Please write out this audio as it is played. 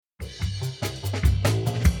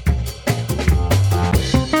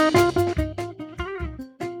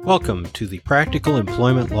Welcome to the Practical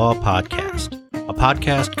Employment Law Podcast, a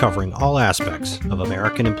podcast covering all aspects of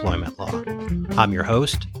American employment law. I'm your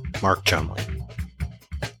host, Mark Chumley.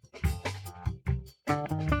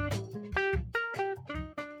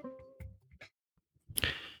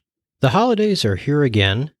 The holidays are here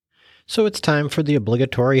again, so it's time for the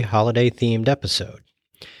obligatory holiday-themed episode.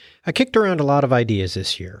 I kicked around a lot of ideas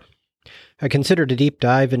this year. I considered a deep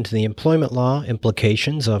dive into the employment law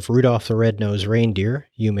implications of Rudolph the Red-Nosed Reindeer.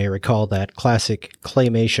 You may recall that classic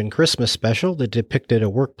claymation Christmas special that depicted a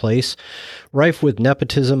workplace rife with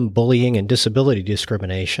nepotism, bullying, and disability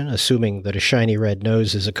discrimination, assuming that a shiny red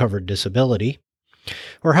nose is a covered disability.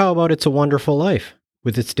 Or how about It's a Wonderful Life,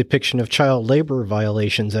 with its depiction of child labor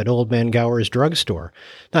violations at Old Man Gower's drugstore,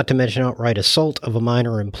 not to mention outright assault of a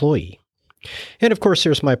minor employee. And of course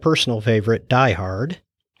there's my personal favorite, Die Hard.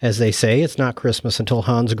 As they say, it's not Christmas until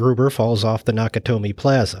Hans Gruber falls off the Nakatomi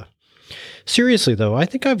Plaza. Seriously, though, I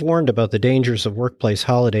think I've warned about the dangers of workplace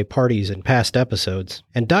holiday parties in past episodes,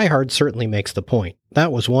 and Die Hard certainly makes the point.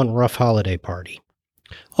 That was one rough holiday party.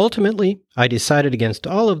 Ultimately, I decided against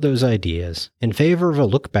all of those ideas in favor of a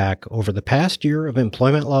look back over the past year of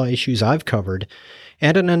employment law issues I've covered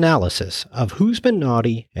and an analysis of who's been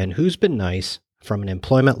naughty and who's been nice from an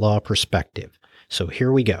employment law perspective. So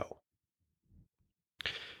here we go.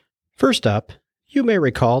 First up, you may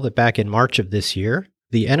recall that back in March of this year,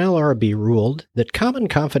 the NLRB ruled that common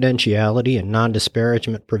confidentiality and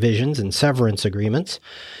non-disparagement provisions in severance agreements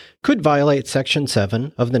could violate Section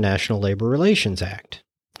 7 of the National Labor Relations Act.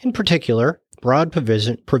 In particular, broad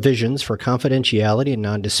provisions for confidentiality and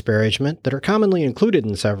non-disparagement that are commonly included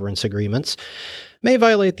in severance agreements may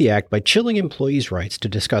violate the Act by chilling employees' rights to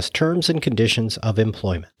discuss terms and conditions of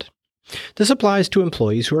employment. This applies to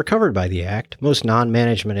employees who are covered by the Act, most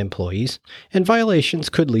non-management employees, and violations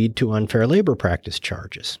could lead to unfair labor practice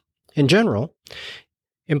charges. In general,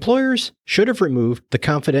 employers should have removed the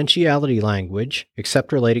confidentiality language,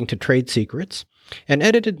 except relating to trade secrets, and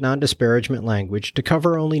edited non-disparagement language to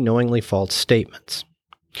cover only knowingly false statements.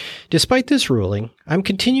 Despite this ruling, I'm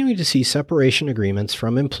continuing to see separation agreements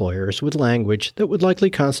from employers with language that would likely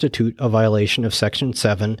constitute a violation of Section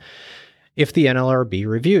 7 if the NLRB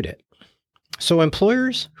reviewed it. So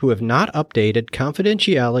employers who have not updated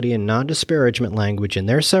confidentiality and non-disparagement language in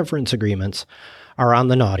their severance agreements are on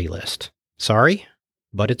the naughty list. Sorry,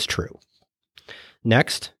 but it's true.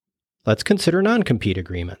 Next, let's consider non-compete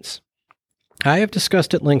agreements. I have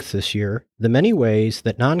discussed at length this year the many ways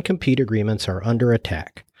that non-compete agreements are under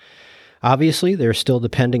attack. Obviously, there's still the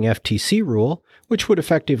pending FTC rule, which would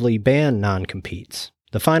effectively ban non-competes.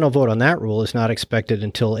 The final vote on that rule is not expected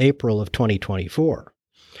until April of 2024.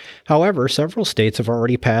 However, several states have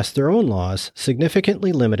already passed their own laws,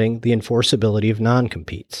 significantly limiting the enforceability of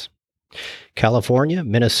non-competes. California,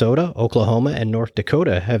 Minnesota, Oklahoma, and North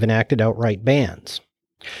Dakota have enacted outright bans.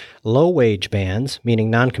 Low-wage bans, meaning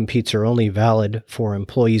non-competes are only valid for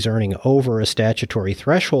employees earning over a statutory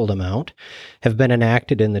threshold amount, have been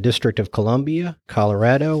enacted in the District of Columbia,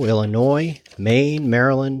 Colorado, Illinois, Maine,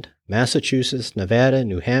 Maryland, Massachusetts, Nevada,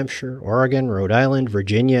 New Hampshire, Oregon, Rhode Island,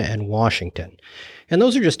 Virginia, and Washington. And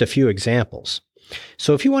those are just a few examples.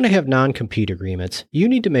 So if you want to have non-compete agreements, you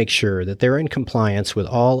need to make sure that they're in compliance with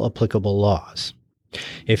all applicable laws.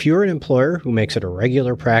 If you're an employer who makes it a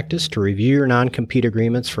regular practice to review your non-compete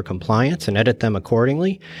agreements for compliance and edit them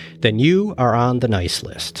accordingly, then you are on the nice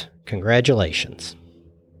list. Congratulations.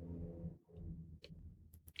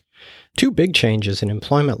 Two big changes in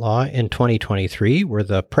employment law in 2023 were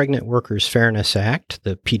the Pregnant Workers Fairness Act,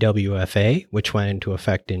 the PWFA, which went into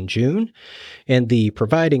effect in June, and the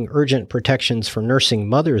Providing Urgent Protections for Nursing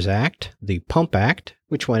Mothers Act, the PUMP Act,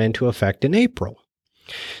 which went into effect in April.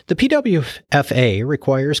 The PWFA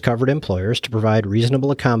requires covered employers to provide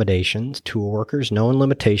reasonable accommodations to a worker's known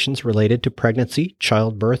limitations related to pregnancy,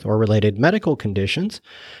 childbirth, or related medical conditions,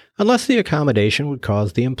 unless the accommodation would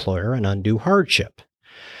cause the employer an undue hardship.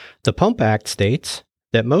 The PUMP Act states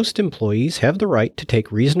that most employees have the right to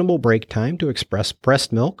take reasonable break time to express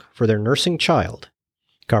breast milk for their nursing child.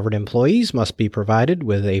 Covered employees must be provided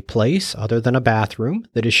with a place other than a bathroom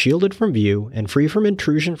that is shielded from view and free from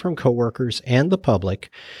intrusion from coworkers and the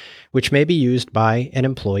public, which may be used by an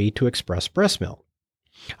employee to express breast milk.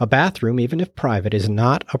 A bathroom, even if private, is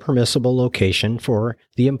not a permissible location for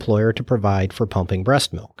the employer to provide for pumping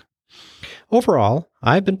breast milk. Overall,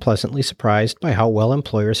 I've been pleasantly surprised by how well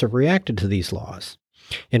employers have reacted to these laws.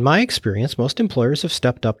 In my experience, most employers have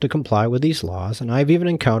stepped up to comply with these laws, and I've even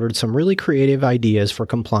encountered some really creative ideas for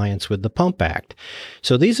compliance with the PUMP Act.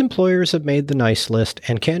 So these employers have made the nice list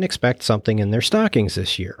and can expect something in their stockings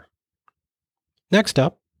this year. Next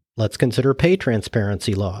up, let's consider pay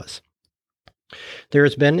transparency laws. There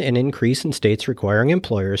has been an increase in states requiring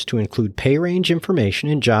employers to include pay range information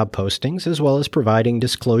in job postings, as well as providing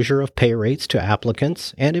disclosure of pay rates to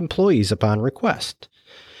applicants and employees upon request.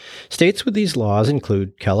 States with these laws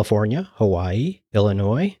include California, Hawaii,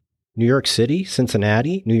 Illinois, New York City,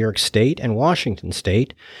 Cincinnati, New York State, and Washington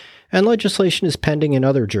State, and legislation is pending in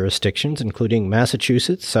other jurisdictions, including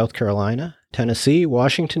Massachusetts, South Carolina, Tennessee,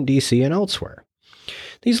 Washington, D.C., and elsewhere.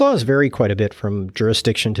 These laws vary quite a bit from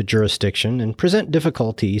jurisdiction to jurisdiction and present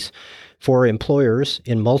difficulties for employers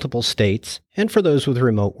in multiple states and for those with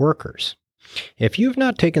remote workers. If you have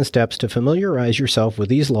not taken steps to familiarize yourself with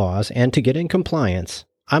these laws and to get in compliance,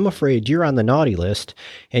 I'm afraid you're on the naughty list,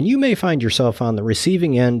 and you may find yourself on the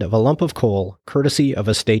receiving end of a lump of coal courtesy of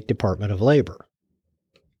a state Department of Labor.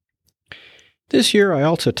 This year, I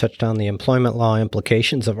also touched on the employment law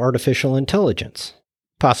implications of artificial intelligence.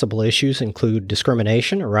 Possible issues include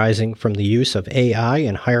discrimination arising from the use of AI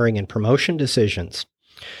in hiring and promotion decisions.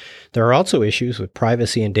 There are also issues with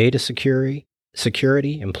privacy and data security,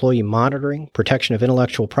 employee monitoring, protection of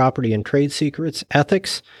intellectual property and trade secrets,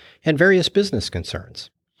 ethics, and various business concerns.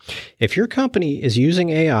 If your company is using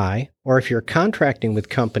AI, or if you're contracting with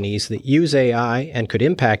companies that use AI and could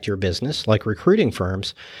impact your business, like recruiting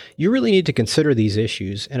firms, you really need to consider these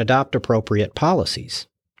issues and adopt appropriate policies.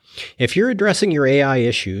 If you're addressing your AI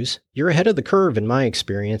issues, you're ahead of the curve in my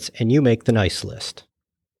experience, and you make the nice list.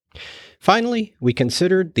 Finally, we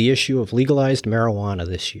considered the issue of legalized marijuana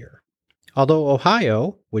this year. Although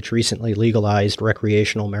Ohio, which recently legalized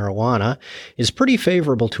recreational marijuana, is pretty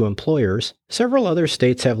favorable to employers, several other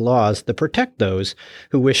states have laws that protect those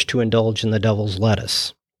who wish to indulge in the devil's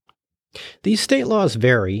lettuce. These state laws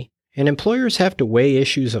vary, and employers have to weigh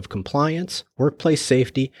issues of compliance, workplace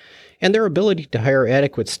safety, and their ability to hire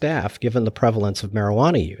adequate staff given the prevalence of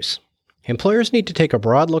marijuana use. Employers need to take a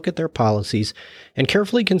broad look at their policies and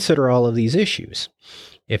carefully consider all of these issues.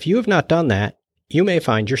 If you have not done that, you may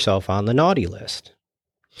find yourself on the naughty list.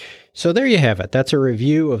 So there you have it. That's a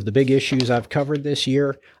review of the big issues I've covered this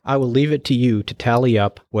year. I will leave it to you to tally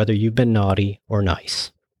up whether you've been naughty or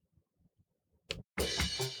nice.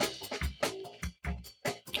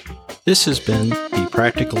 This has been the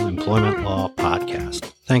Practical Employment Law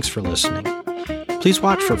Podcast. Thanks for listening. Please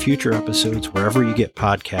watch for future episodes wherever you get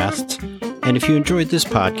podcasts, and if you enjoyed this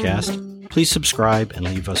podcast, please subscribe and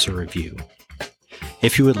leave us a review.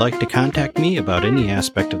 If you would like to contact me about any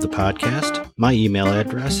aspect of the podcast, my email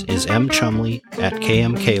address is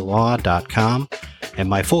mchumley@kmklaw.com, and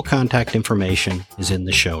my full contact information is in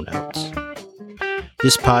the show notes.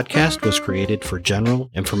 This podcast was created for general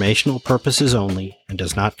informational purposes only and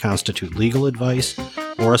does not constitute legal advice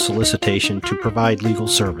or a solicitation to provide legal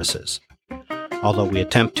services. Although we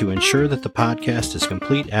attempt to ensure that the podcast is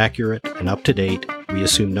complete, accurate, and up to date, we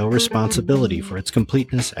assume no responsibility for its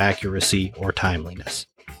completeness, accuracy, or timeliness.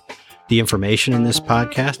 The information in this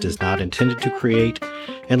podcast is not intended to create,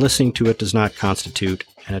 and listening to it does not constitute,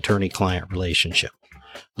 an attorney-client relationship.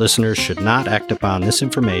 Listeners should not act upon this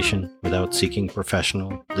information without seeking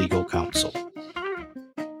professional legal counsel.